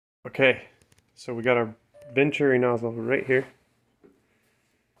Okay, so we got our Venturi nozzle right here,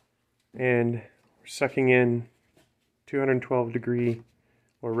 and we're sucking in 212 degree,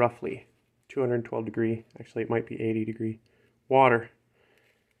 or roughly 212 degree, actually it might be 80 degree, water,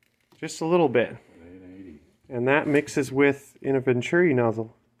 just a little bit. And that mixes with, in a Venturi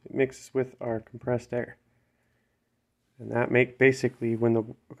nozzle, it mixes with our compressed air. And that basically, when the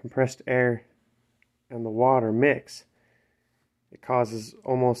compressed air and the water mix, it causes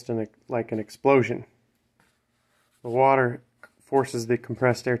almost like an explosion. The water forces the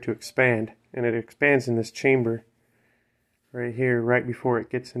compressed air to expand, and it expands in this chamber right here, right before it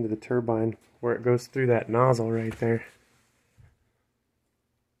gets into the turbine, where it goes through that nozzle right there.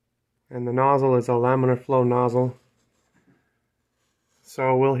 And the nozzle is a laminar flow nozzle.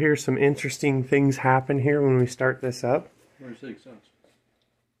 So we'll hear some interesting things happen here when we start this up. Where's the exhaust?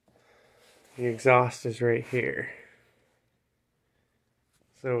 The exhaust is right here.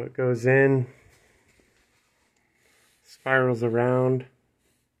 So it goes in, spirals around,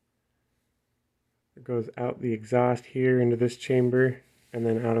 it goes out the exhaust here into this chamber, and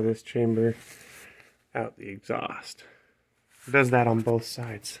then out of this chamber, out the exhaust. It does that on both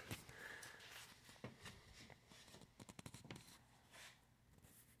sides.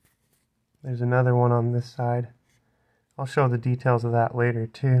 There's another one on this side. I'll show the details of that later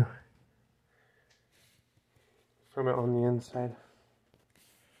too, from it on the inside.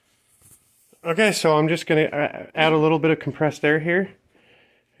 Okay, so I'm just going to add a little bit of compressed air here,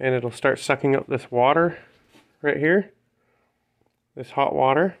 and it'll start sucking up this water right here, this hot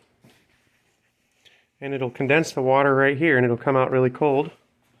water, and it'll condense the water right here, and it'll come out really cold,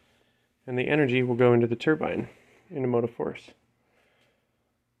 and the energy will go into the turbine, into motive force.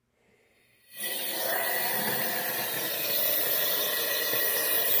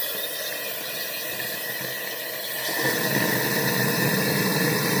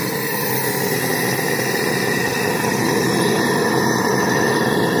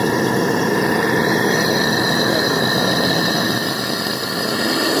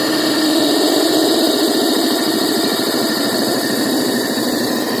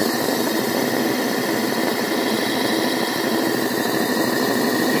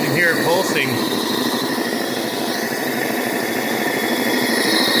 Hear it pulsing.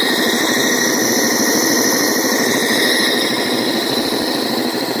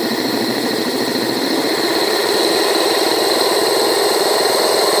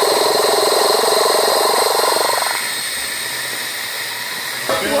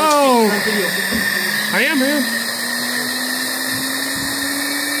 Whoa! I am here.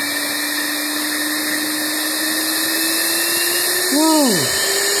 Whoa!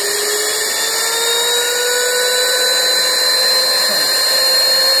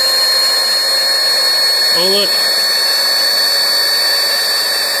 Oh look,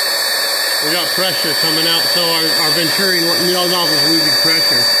 we got pressure coming out, so our Venturi nozzle is losing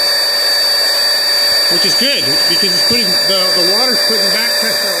pressure, which is good because it's putting the water's putting back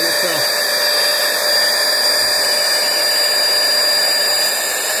pressure on itself.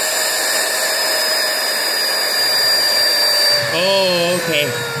 Oh,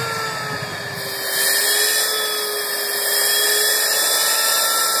 okay.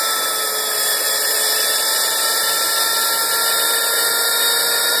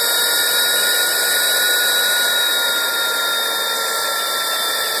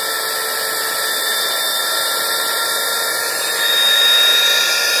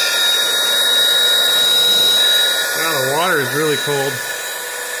 The water is really cold.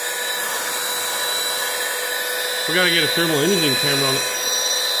 We gotta get a thermal imaging camera on it.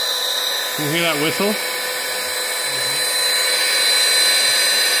 Can you hear that whistle?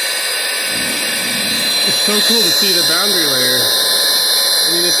 It's so cool to see the boundary layer.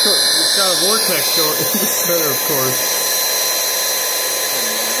 I mean, it's got a vortex going in the center, of course.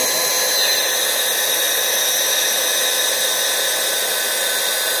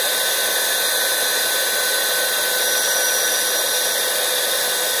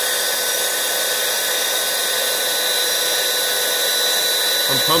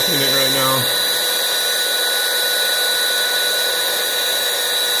 I'm pumping it right now.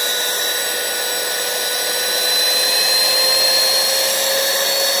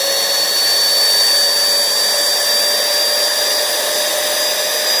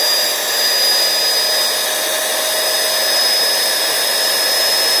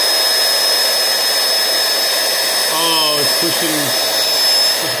 Oh, it's pushing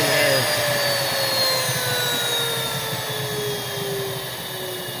air.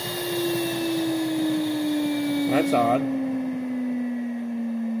 That's odd.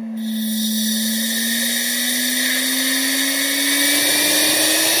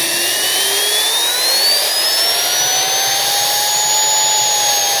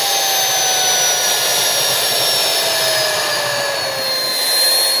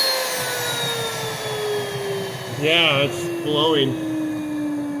 Yeah, it's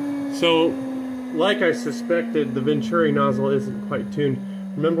blowing. So, like I suspected, the Venturi nozzle isn't quite tuned.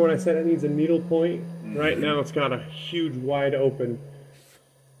 Remember when I said it needs a needle point? Right now it's got a huge wide open.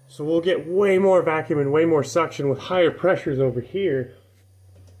 So we'll get way more vacuum and way more suction with higher pressures over here.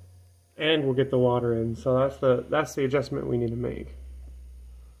 And we'll get the water in. So that's the adjustment we need to make.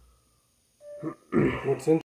 What's interesting